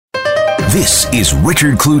This is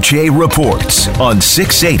Richard Cloutier Reports on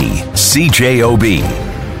 680 CJOB.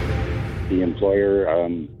 The employer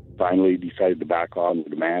finally decided to back on the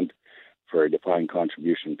demand for a defined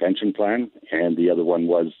contribution pension plan, and the other one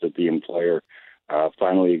was that the employer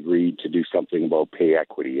finally agreed to do something about pay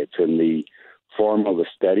equity. It's in the form of a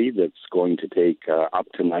study that's going to take up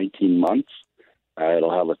to 19 months.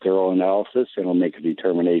 It'll have a thorough analysis, and it'll make a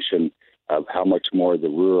determination of how much more the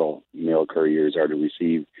rural mail couriers are to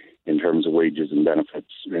receive in terms of wages and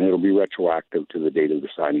benefits, and it'll be retroactive to the date of the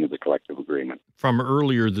signing of the collective agreement. From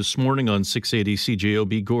earlier this morning on 680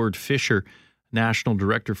 CJOB, Gord Fisher, National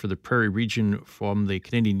Director for the Prairie Region from the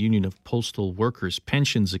Canadian Union of Postal Workers.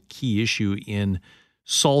 Pensions a key issue in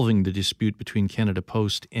solving the dispute between Canada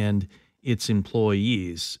Post and its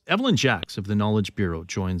employees. Evelyn Jacks of the Knowledge Bureau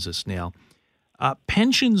joins us now.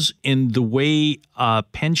 Pensions and the way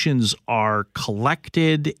pensions are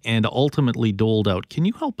collected and ultimately doled out. Can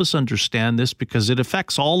you help us understand this? Because it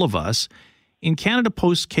affects all of us. In Canada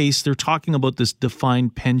Post's case, they're talking about this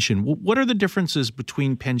defined pension. What are the differences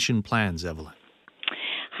between pension plans, Evelyn?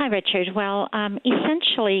 Hi, Richard. Well,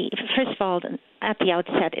 essentially, first of all, at the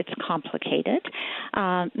outset, it's complicated.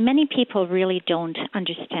 Many people really don't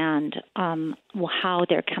understand how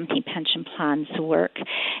their company pension plans work.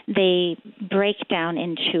 They break down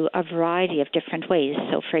into a variety of different ways.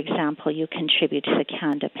 So, for example, you contribute to the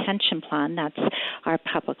Canada Pension Plan. That's our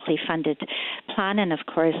publicly funded plan. And, of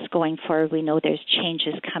course, going forward, we know there's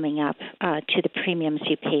changes coming up to the premiums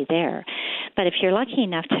you pay there. But if you're lucky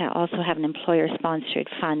enough to also have an employer-sponsored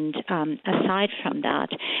fund aside from that,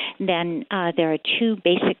 then there are two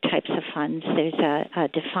basic types of funds. There's a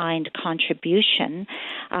defined contribution,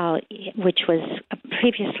 which was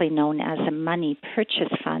previously known as a money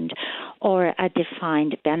purchase fund, or a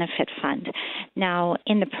defined benefit fund. Now,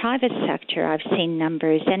 in the private sector, I've seen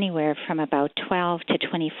numbers anywhere from about 12 to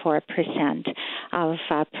 24% of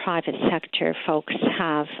private sector folks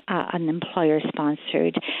have an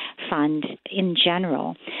employer-sponsored fund in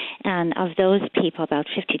general. And of those people, about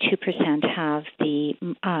 52% have the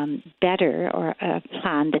better or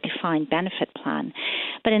plan, the defined benefit plan.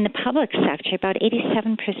 But in the public sector, about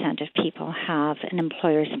 87% of people have an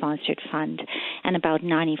employer-sponsored fund, and about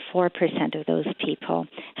 94% of those people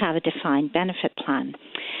have a defined benefit plan.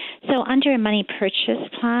 So under a money purchase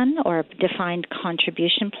plan or defined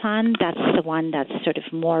contribution plan, that's the one that's sort of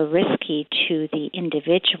more risky to the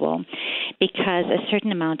individual, because a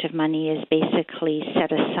certain amount of money is basically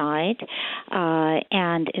set aside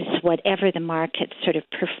and is whatever the market sort of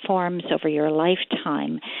performs over your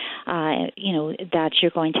lifetime, that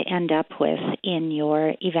you're going to end up with in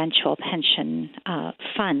your eventual pension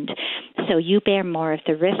fund. So you bear more of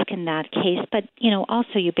the risk in that case, but,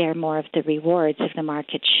 also you bear more of the rewards if the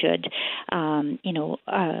market should,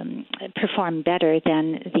 perform better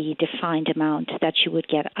than the defined amount that you would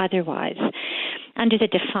get otherwise. Under the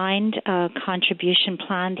defined contribution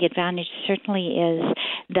plan, the advantage certainly is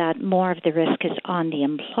that more of the risk is on the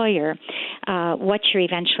employer. What you're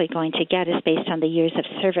eventually going to get is based on the years of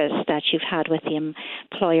service that you've had with the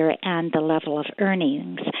employer and the level of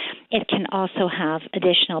earnings. It can also have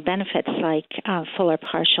additional benefits like full or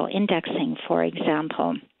partial indexing, for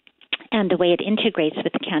example. And the way it integrates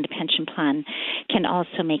with the Canada Pension Plan can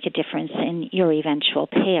also make a difference in your eventual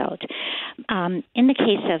payout. In the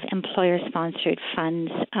case of employer-sponsored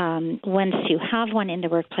funds, once you have one in the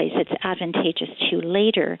workplace, it's advantageous to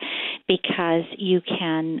later because you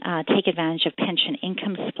can take advantage of pension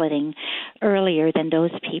income splitting earlier than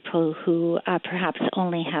those people who perhaps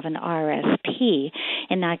only have an RSP.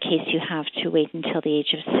 In that case, you have to wait until the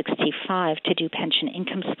age of 65 to do pension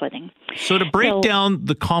income splitting. So to break down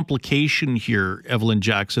the complication here, Evelyn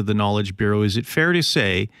Jacks of the Knowledge Bureau, is it fair to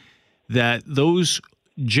say that those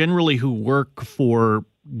generally who work for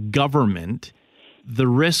government, the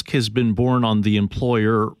risk has been borne on the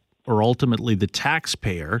employer or ultimately the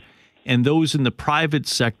taxpayer, and those in the private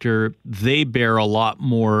sector, they bear a lot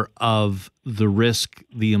more of the risk,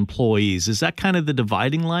 the employees? Is that kind of the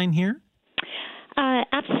dividing line here?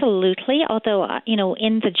 Absolutely. Although,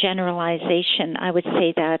 in the generalization, I would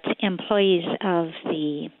say that employees of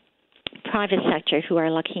the private sector who are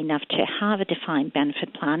lucky enough to have a defined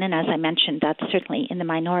benefit plan, and as I mentioned, that's certainly in the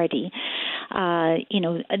minority,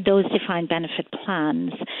 those defined benefit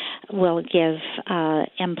plans will give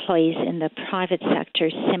employees in the private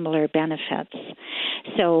sector similar benefits.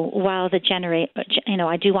 So while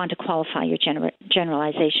I do want to qualify your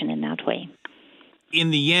generalization in that way.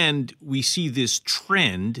 In the end, we see this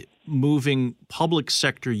trend moving public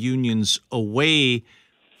sector unions away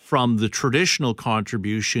from the traditional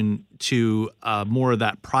contribution to more of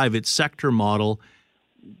that private sector model.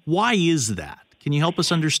 Why is that? Can you help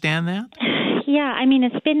us understand that? Yeah, I mean,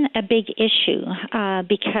 it's been a big issue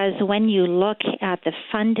because when you look at the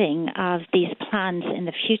funding of these plans in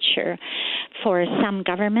the future for some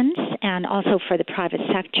governments and also for the private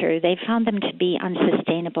sector, they found them to be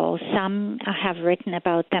unsustainable. Some have written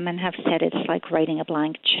about them and have said it's like writing a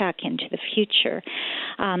blank check into the future.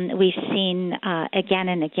 We've seen again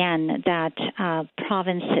and again that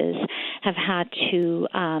provinces have had to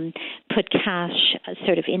put cash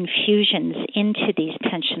sort of infusions into these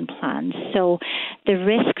pension plans. So the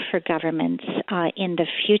risk for governments in the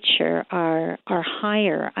future are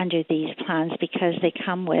higher under these plans because they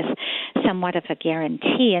come with somewhat of a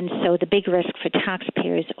guarantee. And so the big risk for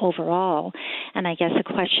taxpayers overall, and I guess a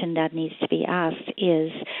question that needs to be asked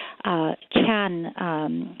is,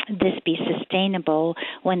 can this be sustainable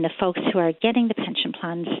when the folks who are getting the pension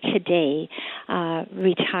plans today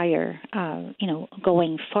retire,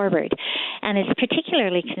 going forward? And it's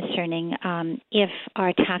particularly concerning if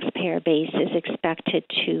our taxpayer base is expected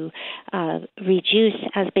to reduce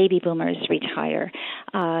as baby boomers retire.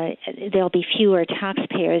 There'll be fewer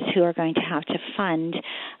taxpayers who are going to have to fund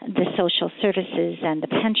the social services and the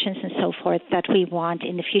pensions and so forth that we want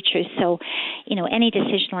in the future. So, any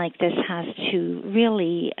decision like this has to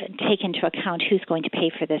really take into account who's going to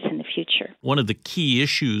pay for this in the future. One of the key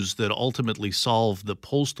issues that ultimately solved the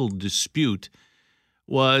postal dispute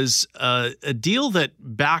was a deal that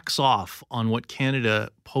backs off on what Canada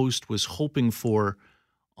Post was hoping for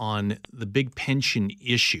on the big pension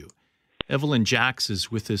issue. Evelyn Jacks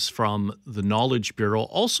is with us from the Knowledge Bureau.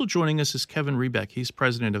 Also joining us is Kevin Rebeck. He's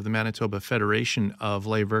president of the Manitoba Federation of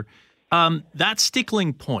Labour. That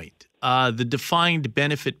stickling point, the defined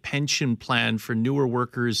benefit pension plan for newer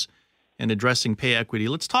workers and addressing pay equity.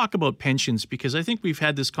 Let's talk about pensions because I think we've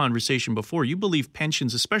had this conversation before. You believe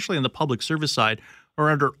pensions, especially on the public service side, are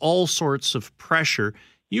under all sorts of pressure.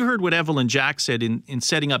 You heard what Evelyn Jack said in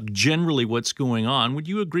setting up generally what's going on. Would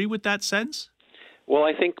you agree with that sense? Well,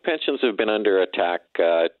 I think pensions have been under attack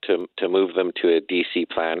to move them to a DC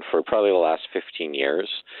plan for probably the last 15 years.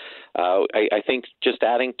 I think just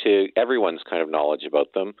adding to everyone's kind of knowledge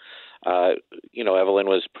about them, Evelyn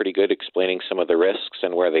was pretty good explaining some of the risks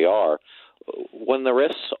and where they are. When the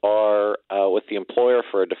risks are with the employer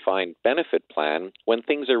for a defined benefit plan, when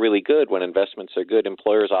things are really good, when investments are good,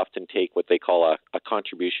 employers often take what they call a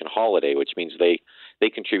contribution holiday, which means they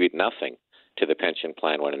contribute nothing to the pension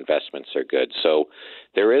plan when investments are good. So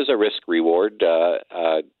there is a risk-reward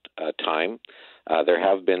time. There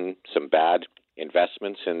have been some bad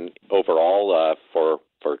investments in overall for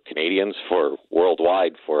Canadians, for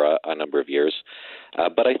worldwide for a number of years.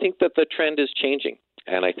 But I think that the trend is changing.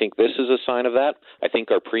 And I think this is a sign of that. I think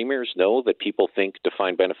our premiers know that people think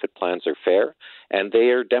defined benefit plans are fair, and they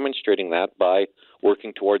are demonstrating that by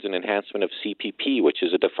working towards an enhancement of CPP, which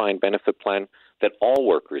is a defined benefit plan that all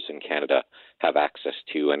workers in Canada have access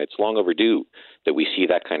to. And it's long overdue that we see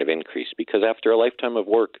that kind of increase, because after a lifetime of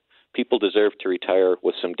work, people deserve to retire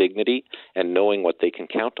with some dignity and knowing what they can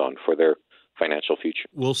count on for their financial future.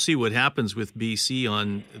 We'll see what happens with BC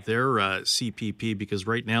on their CPP, because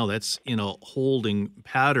right now that's in a holding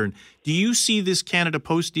pattern. Do you see this Canada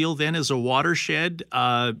Post deal then as a watershed,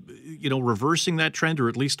 reversing that trend or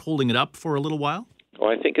at least holding it up for a little while?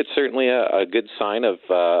 Well, I think it's certainly a good sign of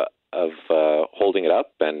holding it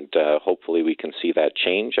up, and hopefully we can see that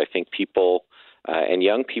change. I think people and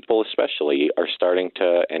young people especially are starting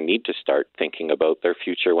to and need to start thinking about their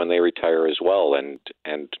future when they retire as well,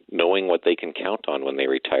 and knowing what they can count on when they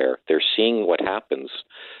retire. They're seeing what happens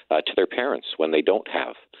to their parents when they don't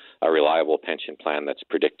have a reliable pension plan that's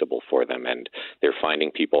predictable for them, and they're finding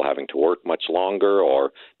people having to work much longer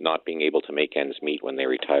or not being able to make ends meet when they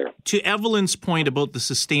retire. To Evelyn's point about the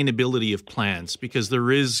sustainability of plans, because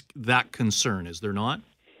there is that concern, is there not?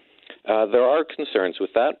 There are concerns with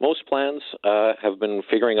that. Most plans have been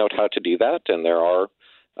figuring out how to do that, and there are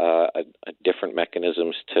different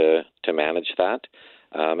mechanisms to manage that.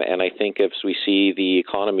 And I think as we see the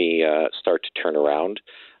economy start to turn around,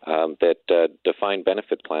 that defined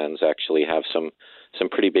benefit plans actually have some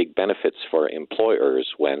pretty big benefits for employers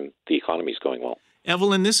when the economy is going well.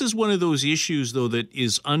 Evelyn, this is one of those issues, though, that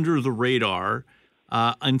is under the radar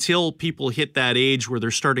until people hit that age where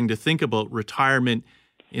they're starting to think about retirement.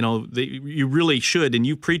 You really should, and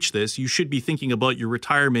you preach this, you should be thinking about your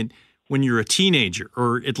retirement when you're a teenager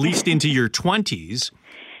or at least into your 20s.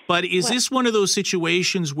 But is this one of those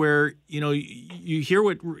situations where, you hear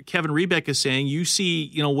what Kevin Rebeck is saying, you see,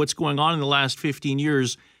 what's going on in the last 15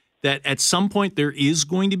 years, that at some point there is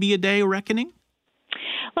going to be a day of reckoning?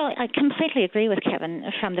 Well, I completely agree with Kevin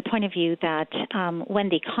from the point of view that when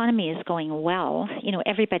the economy is going well,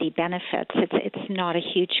 everybody benefits. It's not a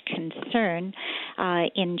huge concern.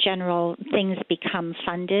 In general, things become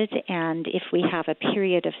funded, and if we have a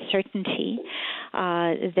period of certainty,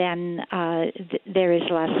 then there is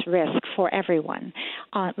less risk for everyone,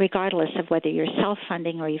 regardless of whether you're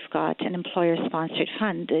self-funding or you've got an employer-sponsored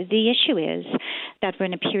fund. The issue is that we're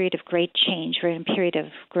in a period of great change. We're in a period of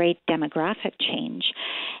great demographic change.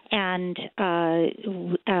 And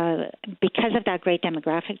because of that great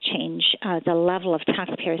demographic change, the level of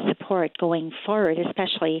taxpayer support going forward,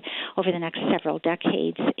 especially over the next several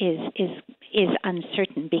decades, is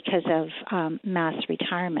uncertain because of mass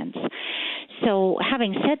retirements. So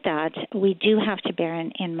having said that, we do have to bear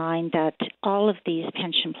in mind that all of these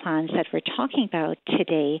pension plans that we're talking about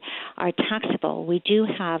today are taxable. We do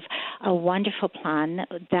have a wonderful plan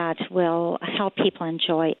that will help people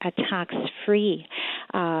enjoy a tax-free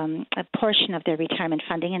a portion of their retirement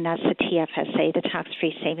funding, and that's the TFSA, the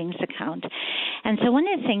tax-free savings account. And so one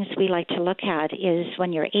of the things we like to look at is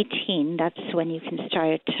when you're 18, that's when you can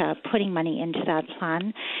start putting money into that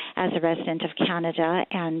plan as a resident of Canada.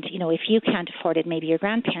 And, if you can't afford it, maybe your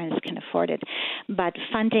grandparents can afford it. But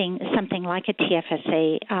funding something like a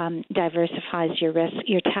TFSA diversifies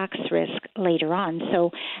your tax risk later on.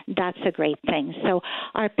 So that's a great thing. So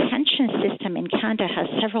our pension system in Canada has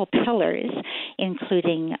several pillars,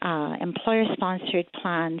 including employer-sponsored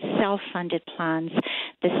plans, self-funded plans,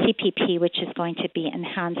 the CPP, which is going to be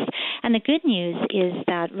enhanced. And the good news is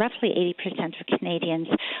that roughly 80% of Canadians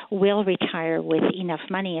will retire with enough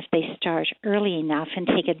money if they start early enough and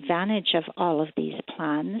take advantage of all of these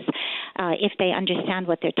plans, if they understand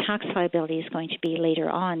what their tax liability is going to be later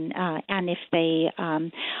on, and if they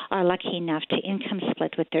are lucky enough to income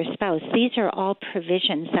split with their spouse. These are all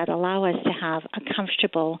provisions that allow us to have a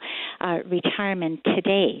comfortable retirement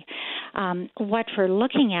today. What we're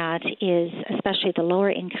looking at is, especially the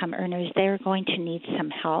lower income earners, they're going to need some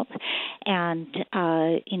help. And,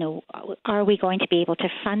 are we going to be able to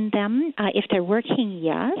fund them? If they're working,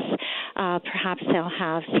 yes. Perhaps they'll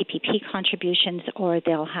have CPP contributions or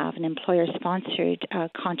they'll have an employer-sponsored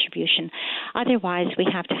contribution. Otherwise, we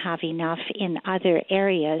have to have enough in other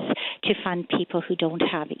areas to fund people who don't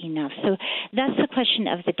have enough. So that's the question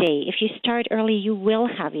of the day. If you start early, you will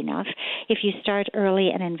have enough. If you start early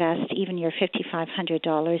and invest even your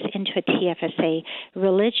 $5,500 into a TFSA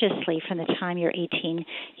religiously from the time you're 18,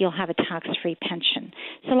 you'll have a tax-free pension.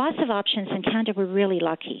 So lots of options in Canada. We're really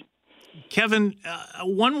lucky. Kevin,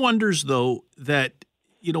 one wonders, though, that,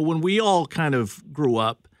 when we all kind of grew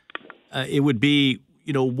up, it would be,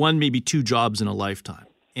 one, maybe two jobs in a lifetime,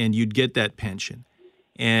 and you'd get that pension.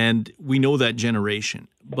 And we know that generation.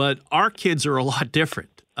 But our kids are a lot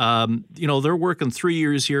different. They're working 3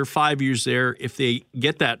 years here, 5 years there. If they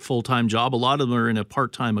get that full-time job, a lot of them are in a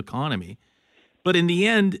part-time economy. But in the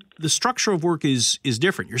end, the structure of work is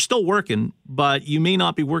different. You're still working, but you may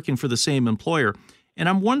not be working for the same employer. And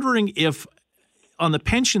I'm wondering if on the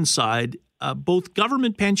pension side, both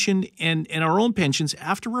government pension and our own pensions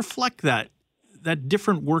have to reflect that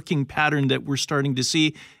different working pattern that we're starting to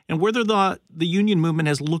see, and whether the union movement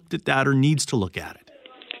has looked at that or needs to look at it.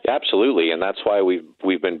 Absolutely, and that's why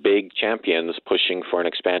we've been big champions pushing for an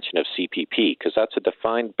expansion of CPP, because that's a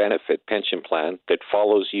defined benefit pension plan that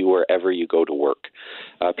follows you wherever you go to work.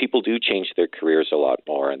 People do change their careers a lot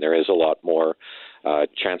more, and there is a lot more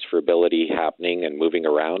transferability happening and moving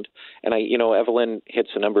around. And Evelyn hits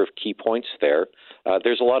a number of key points there.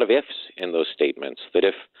 There's a lot of ifs in those statements, that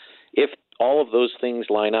if all of those things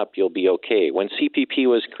line up, you'll be okay. When CPP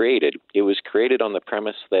was created, it was created on the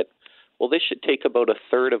premise that, well, this should take about a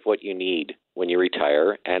third of what you need when you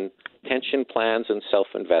retire, and pension plans and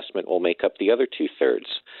self-investment will make up the other 2/3.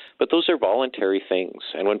 But those are voluntary things.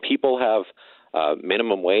 And when people have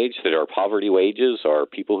minimum wage that are poverty wages, or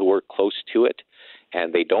people who work close to it,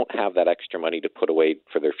 and they don't have that extra money to put away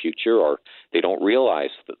for their future, or they don't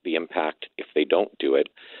realize the impact if they don't do it,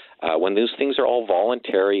 when those things are all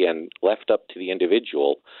voluntary and left up to the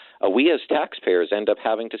individual, we as taxpayers end up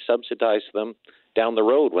having to subsidize them down the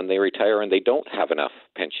road when they retire and they don't have enough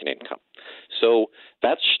pension income. So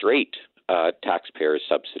that's straight taxpayer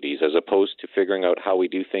subsidies, as opposed to figuring out how we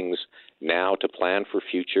do things now to plan for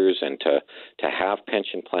futures and to have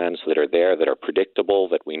pension plans that are there, that are predictable,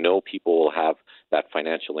 that we know people will have that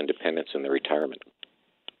financial independence in their retirement.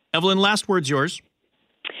 Evelyn, last word's yours.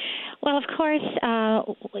 Well, of course,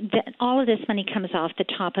 all of this money comes off the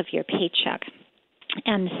top of your paycheck.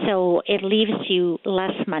 And so it leaves you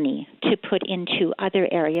less money to put into other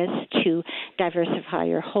areas to diversify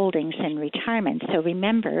your holdings in retirement. So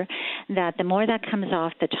remember that the more that comes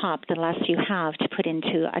off the top, the less you have to put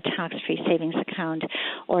into a tax-free savings account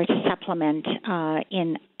or to supplement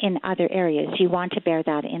in other areas. You want to bear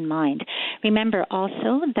that in mind. Remember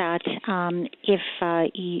also that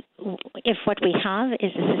if what we have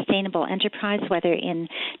is a sustainable enterprise, whether in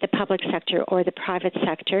the public sector or the private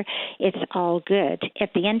sector, it's all good.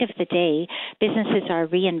 At the end of the day, businesses are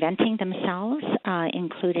reinventing themselves,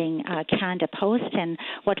 including Canada Post, and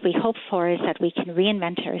what we hope for is that we can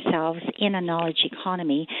reinvent ourselves in a knowledge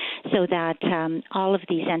economy so that all of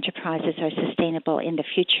these enterprises are sustainable in the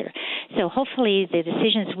future. So hopefully the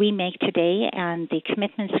decisions we make today and the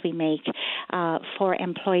commitments we make for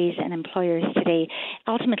employees and employers today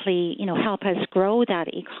ultimately, help us grow that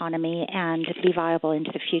economy and be viable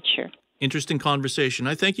into the future. Interesting conversation.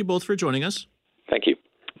 I thank you both for joining us. Thank you.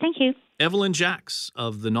 Thank you. Evelyn Jacks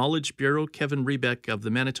of the Knowledge Bureau, Kevin Rebeck of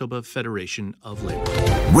the Manitoba Federation of Labour.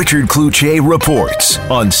 Richard Cloutier reports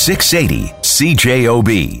on 680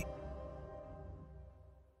 CJOB.